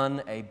has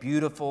done a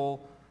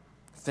beautiful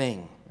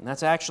thing. And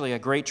that's actually a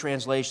great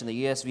translation.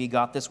 The ESV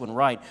got this one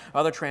right.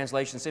 Other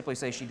translations simply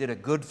say she did a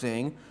good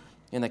thing.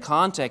 In the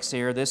context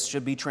here, this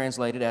should be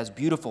translated as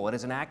beautiful. It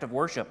is an act of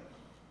worship.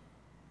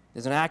 It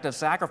is an act of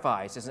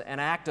sacrifice. It's an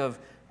act of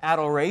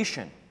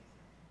adoration.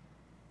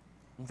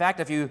 In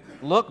fact, if you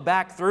look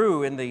back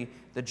through in the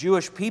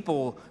Jewish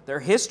people, their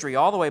history,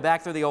 all the way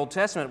back through the Old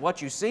Testament,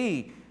 what you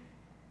see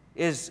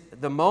is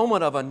the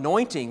moment of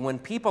anointing, when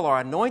people are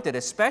anointed,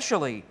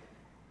 especially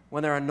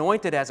when they're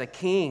anointed as a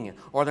king,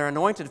 or they're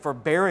anointed for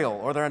burial,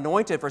 or they're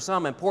anointed for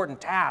some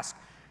important task.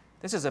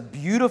 This is a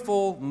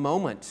beautiful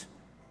moment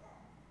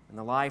in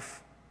the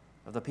life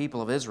of the people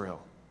of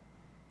Israel.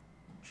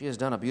 She has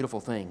done a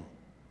beautiful thing.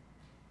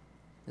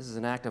 This is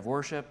an act of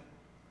worship,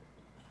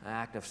 an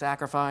act of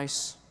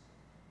sacrifice,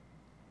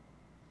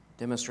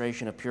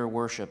 demonstration of pure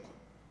worship,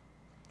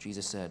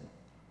 Jesus said.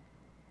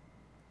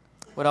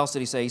 What else did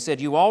he say? He said,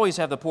 you always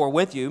have the poor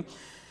with you,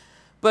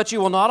 but you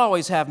will not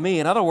always have me.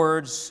 In other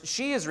words,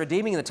 she is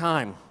redeeming the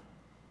time.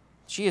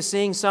 She is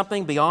seeing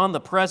something beyond the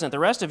present. The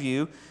rest of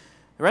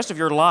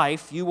your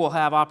life, you will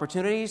have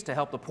opportunities to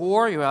help the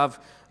poor. You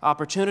have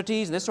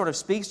opportunities, and this sort of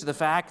speaks to the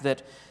fact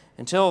that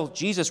until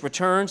Jesus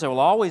returns, there will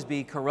always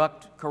be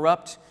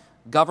corrupt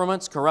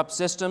governments, corrupt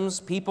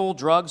systems, people,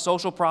 drugs,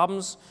 social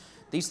problems.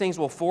 These things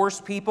will force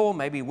people,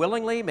 maybe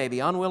willingly, maybe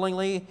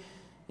unwillingly,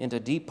 into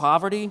deep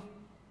poverty.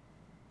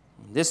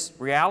 This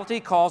reality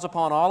calls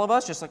upon all of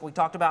us, just like we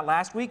talked about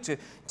last week,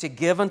 to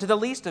give unto the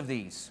least of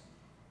these.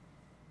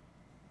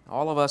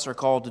 All of us are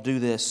called to do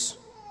this,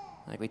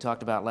 like we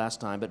talked about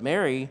last time. But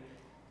Mary,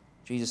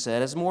 Jesus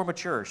said, is more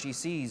mature. She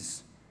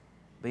sees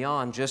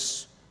beyond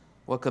just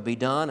what could be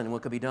done and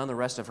what could be done the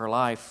rest of her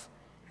life.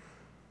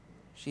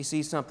 She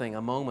sees something,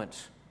 a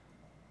moment,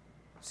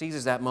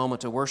 seizes that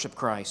moment to worship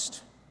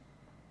Christ.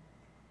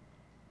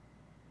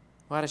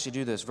 Why does she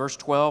do this? Verse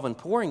 12, and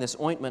pouring this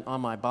ointment on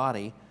my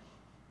body,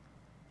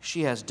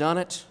 she has done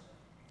it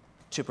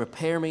to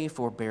prepare me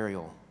for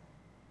burial.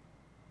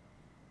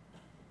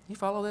 You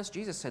follow this?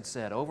 Jesus had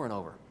said over and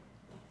over,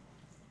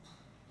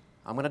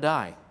 I'm going to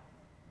die.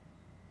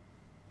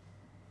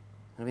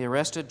 I'm going to be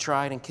arrested,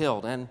 tried, and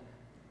killed. And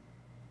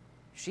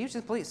she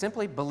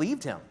simply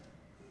believed him.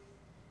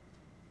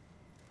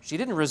 She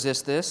didn't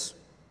resist this.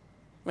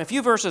 A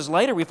few verses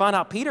later, we find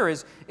out Peter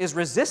is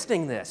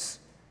resisting this.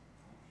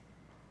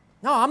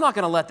 No, I'm not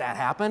going to let that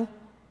happen.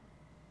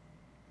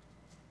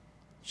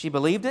 She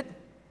believed it.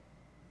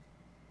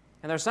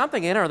 And there's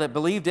something in her that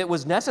believed it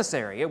was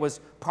necessary. It was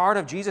part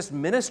of Jesus'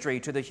 ministry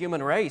to the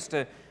human race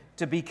to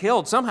be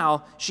killed.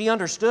 Somehow she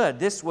understood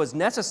this was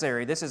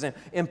necessary. This is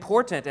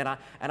important, and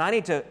I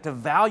need to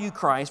value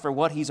Christ for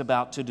what he's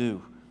about to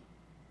do.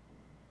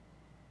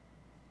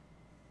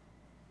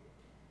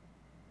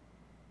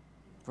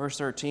 Verse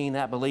 13,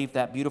 that belief,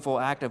 that beautiful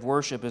act of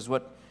worship is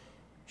what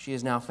she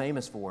is now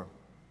famous for.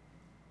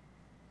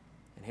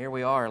 And here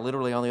we are,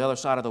 literally on the other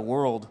side of the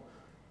world,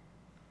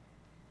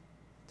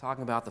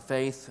 talking about the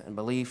faith and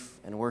belief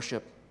and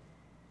worship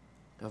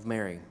of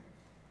Mary.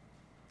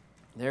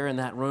 There in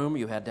that room,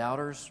 you had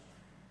doubters,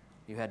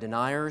 you had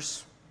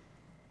deniers,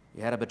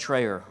 you had a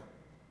betrayer.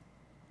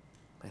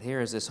 But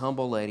here is this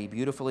humble lady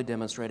beautifully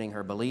demonstrating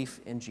her belief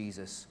in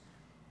Jesus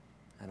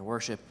and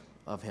worship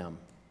of him.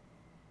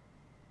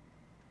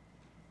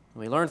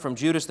 We learn from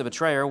Judas the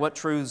betrayer. What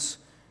truths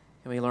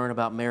can we learn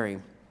about Mary?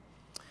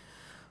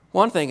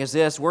 One thing is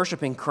this: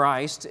 worshiping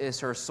Christ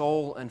is her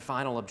sole and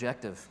final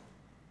objective.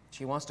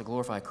 She wants to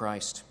glorify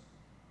Christ.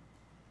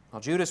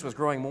 While Judas was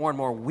growing more and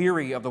more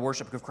weary of the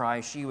worship of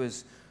Christ, she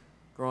was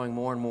growing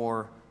more and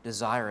more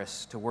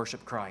desirous to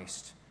worship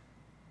Christ.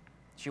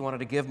 She wanted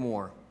to give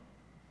more.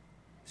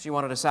 She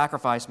wanted to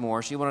sacrifice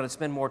more. She wanted to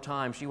spend more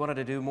time. She wanted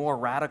to do more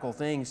radical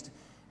things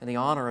in the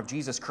honor of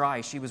Jesus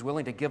Christ. She was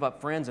willing to give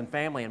up friends and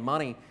family and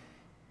money.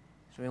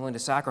 She was willing to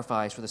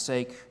sacrifice for the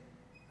sake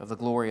of the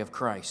glory of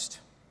Christ.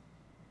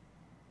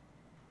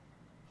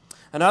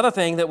 Another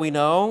thing that we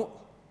know,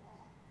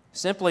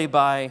 simply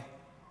by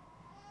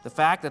the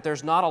fact that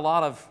there's not a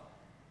lot of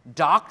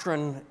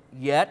doctrine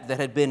yet that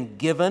had been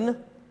given,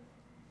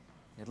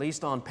 at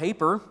least on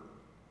paper,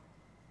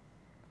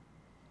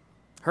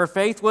 her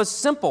faith was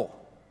simple.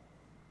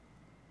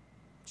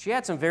 She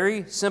had some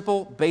very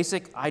simple,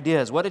 basic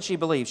ideas. What did she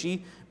believe?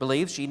 She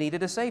believed she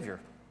needed a Savior.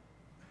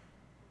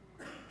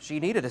 She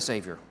needed a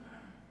Savior.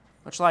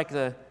 Much like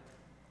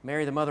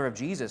Mary, the mother of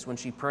Jesus, when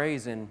she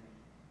prays in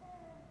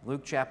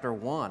Luke chapter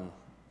 1,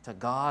 to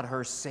God,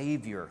 her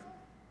Savior.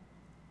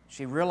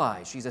 She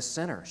realized she's a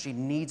sinner. She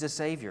needs a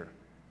Savior.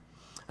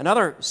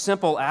 Another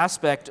simple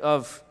aspect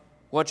of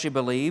what she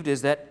believed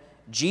is that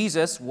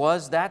Jesus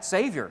was that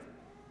Savior.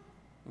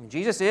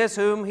 Jesus is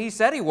whom He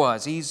said He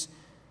was. He's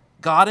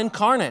God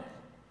incarnate.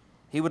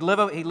 He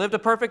lived a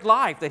perfect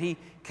life, that He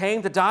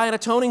came to die an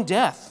atoning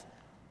death.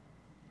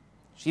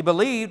 She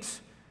believed,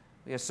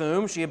 we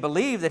assume, she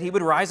believed that He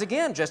would rise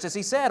again, just as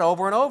He said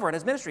over and over in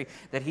His ministry,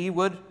 that He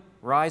would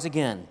rise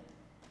again.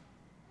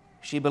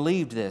 She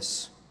believed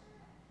this.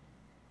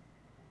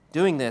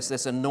 Doing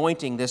this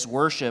anointing, this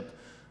worship,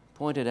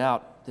 pointed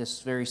out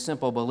this very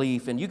simple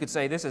belief. And you could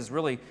say this is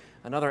really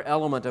another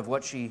element of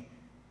what she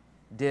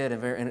did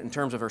in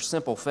terms of her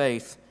simple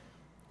faith,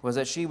 was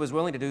that she was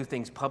willing to do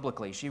things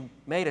publicly. She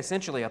made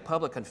essentially a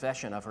public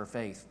confession of her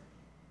faith.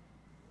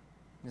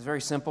 It was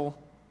very simple,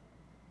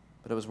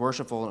 but it was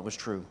worshipful and it was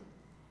true.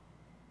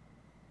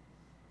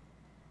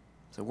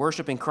 So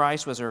worshiping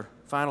Christ was her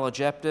final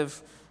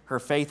objective. Her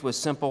faith was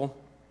simple.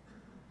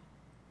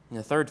 And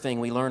the third thing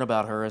we learn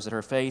about her is that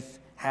her faith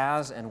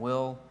has and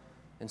will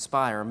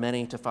inspire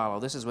many to follow.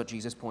 This is what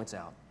Jesus points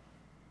out.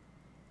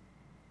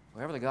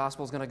 Wherever the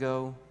gospel is going to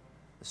go,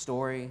 the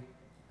story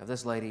of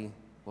this lady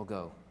will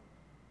go.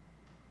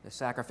 The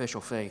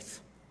sacrificial faith,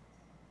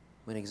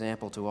 an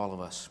example to all of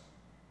us.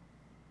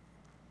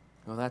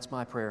 Well, that's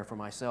my prayer for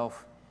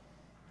myself.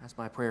 That's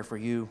my prayer for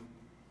you.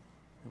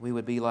 That we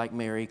would be like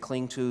Mary,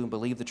 cling to and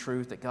believe the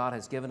truth that God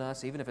has given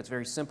us, even if it's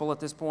very simple at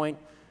this point,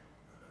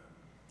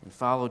 and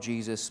follow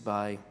Jesus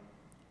by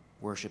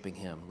worshiping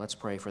Him. Let's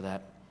pray for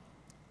that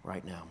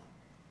right now.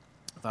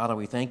 Father,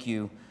 we thank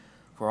You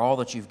for all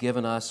that You've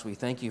given us. We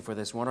thank You for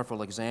this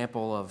wonderful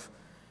example of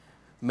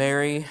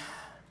Mary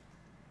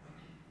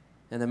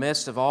in the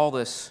midst of all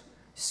this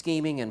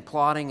scheming and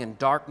plotting and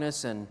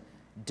darkness and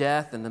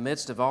death, in the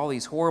midst of all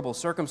these horrible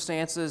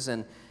circumstances,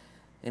 and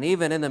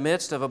even in the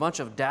midst of a bunch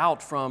of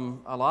doubt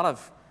from a lot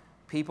of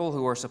people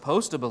who are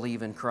supposed to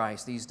believe in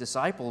Christ, these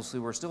disciples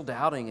who were still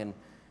doubting, and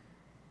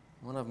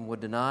one of them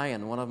would deny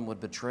and one of them would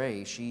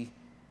betray. She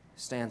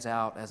stands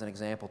out as an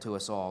example to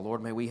us all.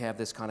 Lord, may we have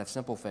this kind of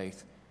simple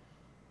faith.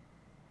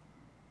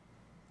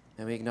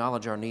 May we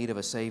acknowledge our need of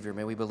a Savior.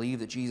 May we believe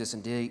that Jesus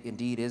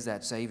indeed is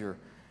that Savior.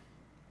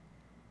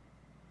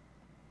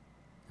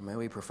 And may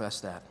we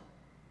profess that.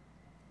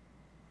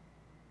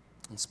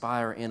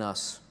 Inspire in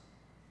us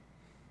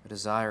a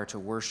desire to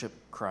worship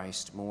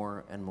Christ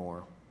more and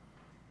more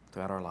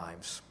throughout our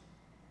lives.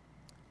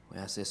 We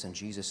ask this in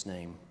Jesus'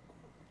 name.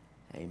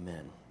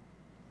 Amen.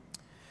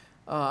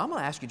 I'm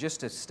going to ask you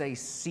just to stay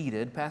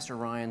seated. Pastor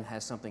Ryan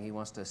has something he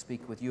wants to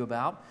speak with you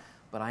about,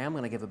 but I am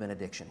going to give a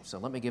benediction. So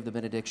let me give the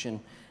benediction,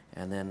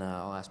 and then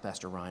I'll ask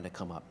Pastor Ryan to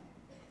come up.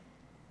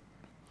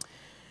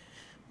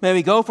 May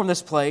we go from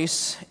this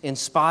place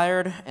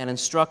inspired and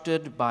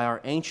instructed by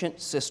our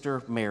ancient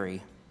sister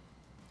Mary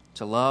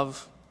to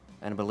love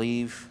and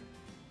believe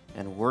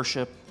and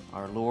worship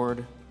our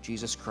Lord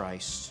Jesus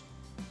Christ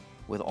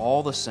with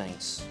all the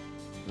saints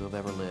who have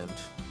ever lived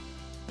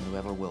and who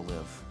ever will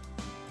live.